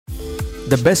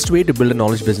The best way to build a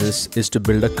knowledge business is to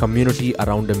build a community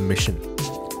around a mission.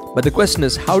 But the question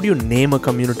is, how do you name a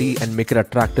community and make it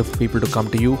attractive for people to come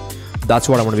to you? That's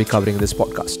what I'm going to be covering in this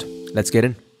podcast. Let's get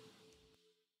in.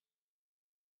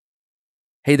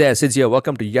 Hey there, Sid here.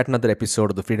 Welcome to yet another episode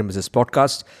of the Freedom Business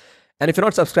Podcast. And if you're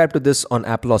not subscribed to this on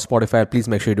Apple or Spotify, please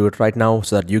make sure you do it right now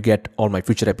so that you get all my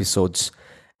future episodes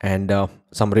and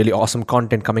some really awesome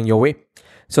content coming your way.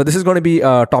 So this is going to be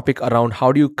a topic around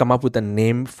how do you come up with a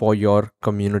name for your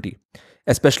community,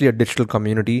 especially a digital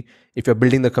community. If you're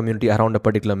building the community around a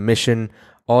particular mission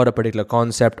or a particular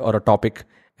concept or a topic,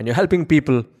 and you're helping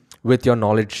people with your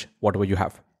knowledge, whatever you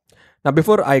have. Now,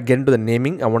 before I get into the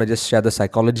naming, I want to just share the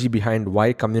psychology behind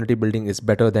why community building is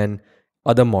better than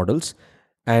other models.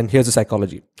 And here's the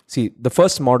psychology. See, the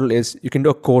first model is you can do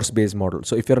a course-based model.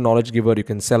 So if you're a knowledge giver, you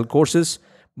can sell courses.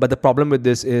 But the problem with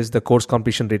this is the course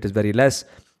completion rate is very less.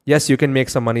 Yes, you can make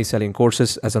some money selling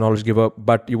courses as a knowledge giver,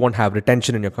 but you won't have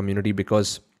retention in your community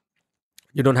because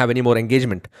you don't have any more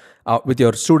engagement with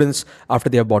your students after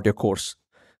they have bought your course.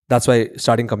 That's why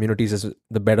starting communities is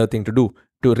the better thing to do,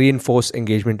 to reinforce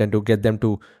engagement and to get them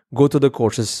to go through the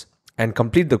courses and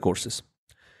complete the courses.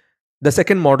 The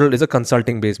second model is a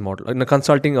consulting-based model. In a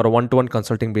consulting or a one-to-one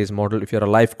consulting-based model, if you're a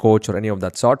life coach or any of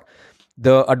that sort,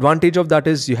 the advantage of that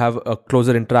is you have a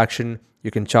closer interaction,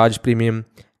 you can charge premium,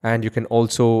 and you can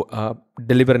also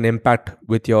deliver an impact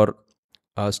with your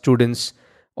students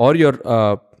or your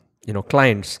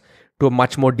clients to a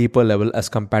much more deeper level as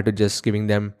compared to just giving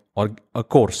them or a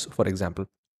course, for example.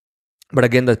 But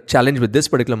again, the challenge with this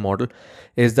particular model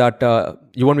is that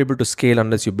you won't be able to scale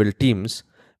unless you build teams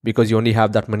because you only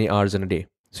have that many hours in a day.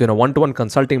 So in a one-to-one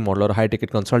consulting model or a high-ticket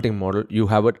consulting model, you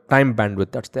have a time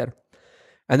bandwidth that's there.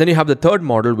 And then you have the third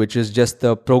model, which is just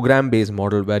the program-based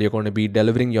model where you're going to be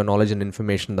delivering your knowledge and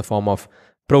information in the form of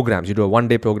programs. You do a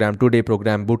 1-day program, 2-day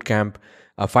program, boot camp,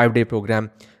 a 5-day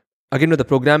program. Again, with the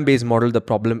program-based model, the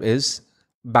problem is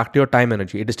back to your time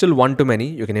energy. It is still one-to-many.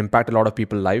 You can impact a lot of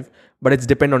people live, but it's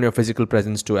depend on your physical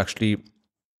presence to actually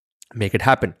make it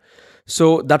happen.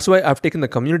 So that's why I've taken the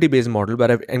community-based model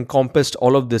where I've encompassed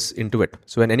all of this into it.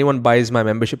 So when anyone buys my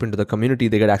membership into the community,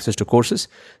 they get access to courses,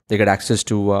 they get access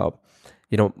to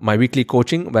my weekly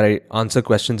coaching where I answer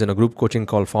questions in a group coaching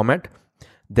call format.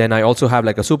 Then I also have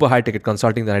like a super high ticket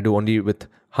consulting that I do only with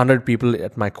 100 people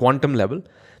at my quantum level.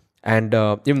 And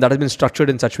even that has been structured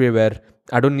in such a way where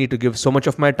I don't need to give so much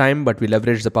of my time, but we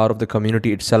leverage the power of the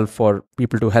community itself for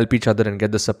people to help each other and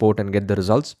get the support and get the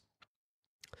results.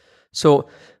 So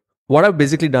what I've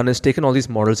basically done is taken all these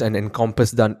models and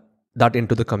encompassed that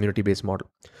into the community-based model.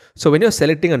 So when you're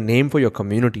selecting a name for your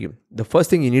community, the first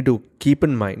thing you need to keep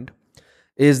in mind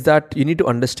is that you need to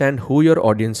understand who your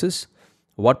audience is,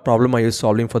 what problem are you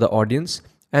solving for the audience,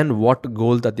 and what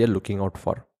goal that they're looking out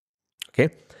for.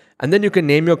 Okay, and then you can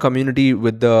name your community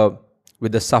with the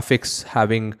suffix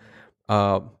having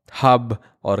hub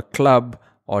or club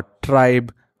or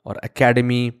tribe or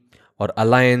academy or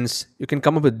alliance. You can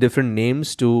come up with different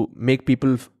names to make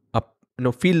people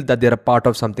feel that they're a part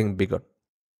of something bigger.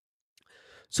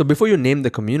 So before you name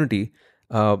the community,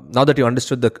 now that you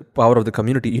understood the power of the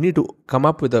community, you need to come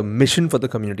up with a mission for the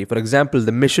community. For example,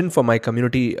 the mission for my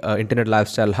community Internet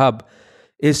Lifestyle Hub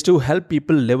is to help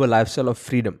people live a lifestyle of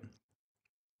freedom.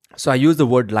 So I use the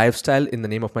word lifestyle in the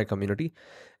name of my community,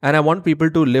 and I want people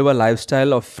to live a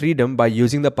lifestyle of freedom by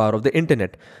using the power of the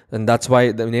internet. And that's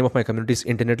why the name of my community is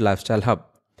Internet Lifestyle Hub.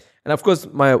 And of course,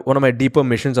 one of my deeper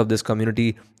missions of this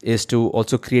community is to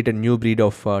also create a new breed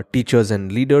of teachers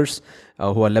and leaders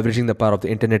who are leveraging the power of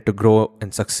the internet to grow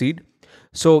and succeed.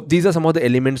 So these are some of the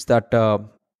elements that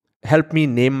help me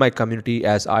name my community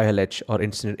as ILH or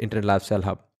Internet Lifestyle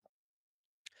Hub.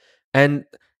 And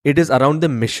it is around the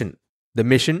mission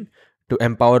to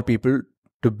empower people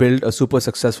to build a super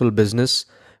successful business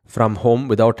from home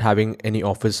without having any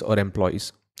office or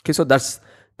employees. Okay, so that's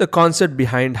the concept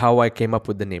behind how I came up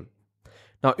with the name.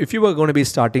 Now, if you were going to be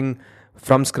starting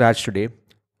from scratch today,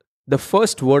 the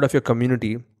first word of your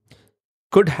community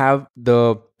could have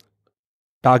the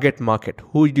target market.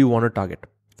 Who do you want to target?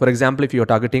 For example, if you're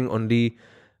targeting only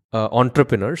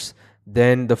entrepreneurs,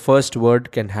 then the first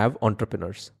word can have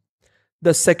entrepreneurs.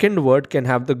 The second word can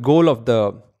have the goal of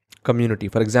the community.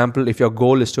 For example, if your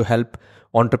goal is to help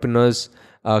entrepreneurs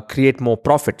create more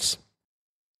profits,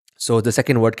 so the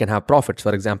second word can have profits.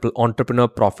 For example, Entrepreneur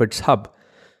Profits Hub.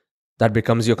 That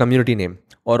becomes your community name.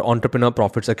 Or Entrepreneur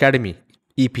Profits Academy,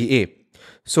 EPA.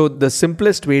 So the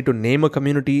simplest way to name a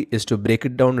community is to break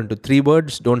it down into 3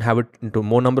 words. Don't have it into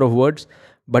more number of words,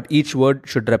 but each word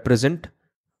should represent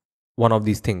one of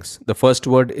these things. The first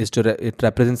word is it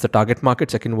represents the target market.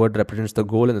 Second word represents the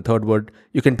goal. And the third word,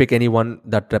 you can pick any one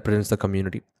that represents the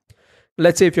community.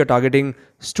 Let's say if you're targeting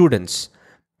students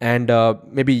and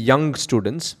maybe young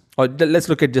students, or let's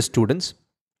look at just students,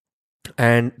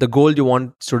 and the goal you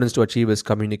want students to achieve is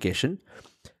communication,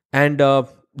 and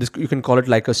this, you can call it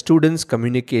like a students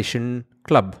communication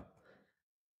club.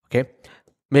 Okay,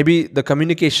 maybe the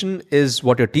communication is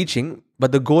what you're teaching,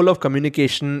 but the goal of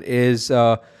communication is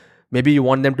maybe you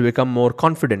want them to become more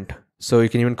confident, so you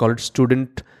can even call it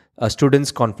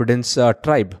students confidence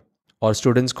tribe or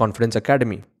students confidence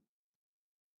academy.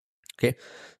 Okay,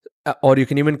 or you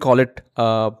can even call it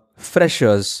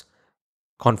freshers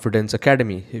confidence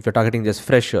academy if you're targeting just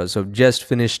freshers, so just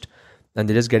finished and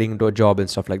they're just getting into a job and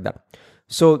stuff like that.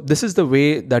 So this is the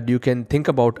way that you can think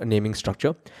about a naming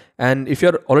structure. And if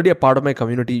you're already a part of my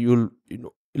community, you'll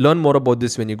learn more about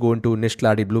this when you go into Niche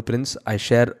Clarity Blueprints. I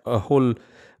share a whole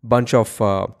bunch of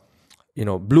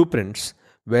blueprints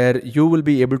where you will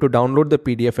be able to download the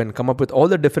PDF and come up with all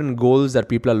the different goals that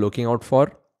people are looking out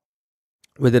for,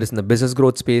 whether it's in the business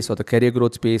growth space or the career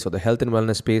growth space or the health and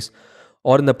wellness space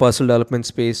or in the personal development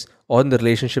space or in the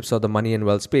relationships or the money and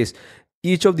wealth space.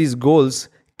 Each of these goals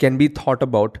can be thought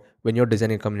about when you're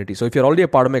designing a community. So if you're already a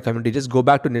part of my community, just go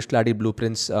back to Niche Clarity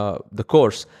Blueprints, the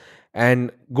course,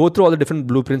 and go through all the different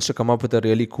blueprints to come up with a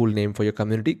really cool name for your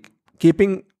community,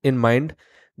 keeping in mind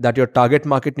that your target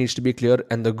market needs to be clear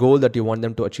and the goal that you want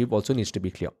them to achieve also needs to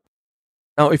be clear.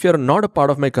 Now, if you're not a part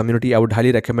of my community, I would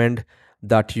highly recommend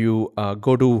that you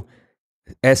go to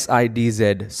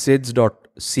sids.co/live,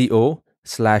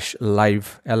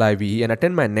 LIVE, and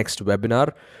attend my next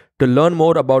webinar to learn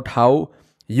more about how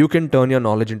you can turn your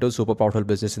knowledge into a super powerful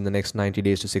business in the next 90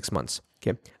 days to 6 months.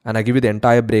 Okay. And I give you the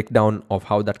entire breakdown of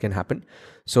how that can happen.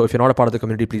 So if you're not a part of the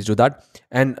community, please do that.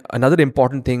 And another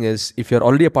important thing is, if you're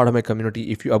already a part of my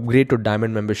community, if you upgrade to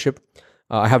diamond membership,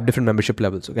 I have different membership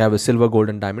levels. Okay. I have a silver, gold,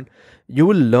 and diamond. You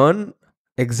will learn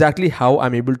exactly how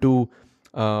I'm able to,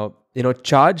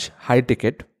 charge high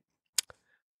ticket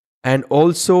and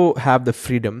also have the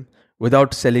freedom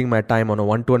without selling my time on a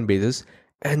one-to-one basis,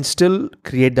 and still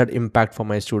create that impact for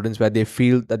my students where they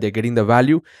feel that they're getting the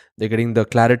value, they're getting the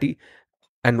clarity.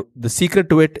 And the secret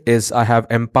to it is I have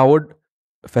empowered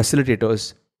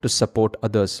facilitators to support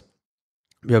others.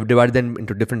 We have divided them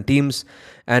into different teams,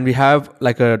 and we have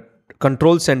like a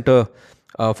control center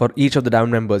for each of the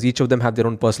diamond members. Each of them have their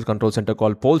own personal control center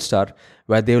called Polestar,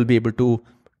 where they will be able to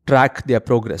track their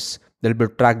progress. They'll be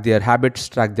able to track their habits,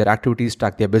 track their activities,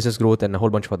 track their business growth, and a whole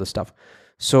bunch of other stuff.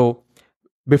 So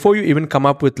before you even come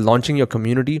up with launching your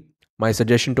community, my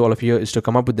suggestion to all of you is to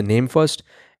come up with the name first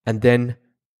and then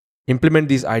implement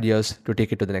these ideas to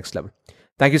take it to the next level.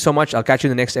 Thank you so much. I'll catch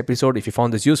you in the next episode. If you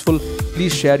found this useful,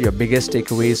 please share your biggest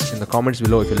takeaways in the comments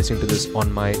below if you're listening to this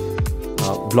on my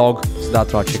blog,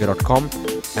 siddharthrajshekhar.com.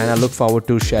 And I look forward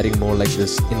to sharing more like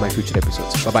this in my future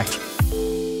episodes. Bye-bye.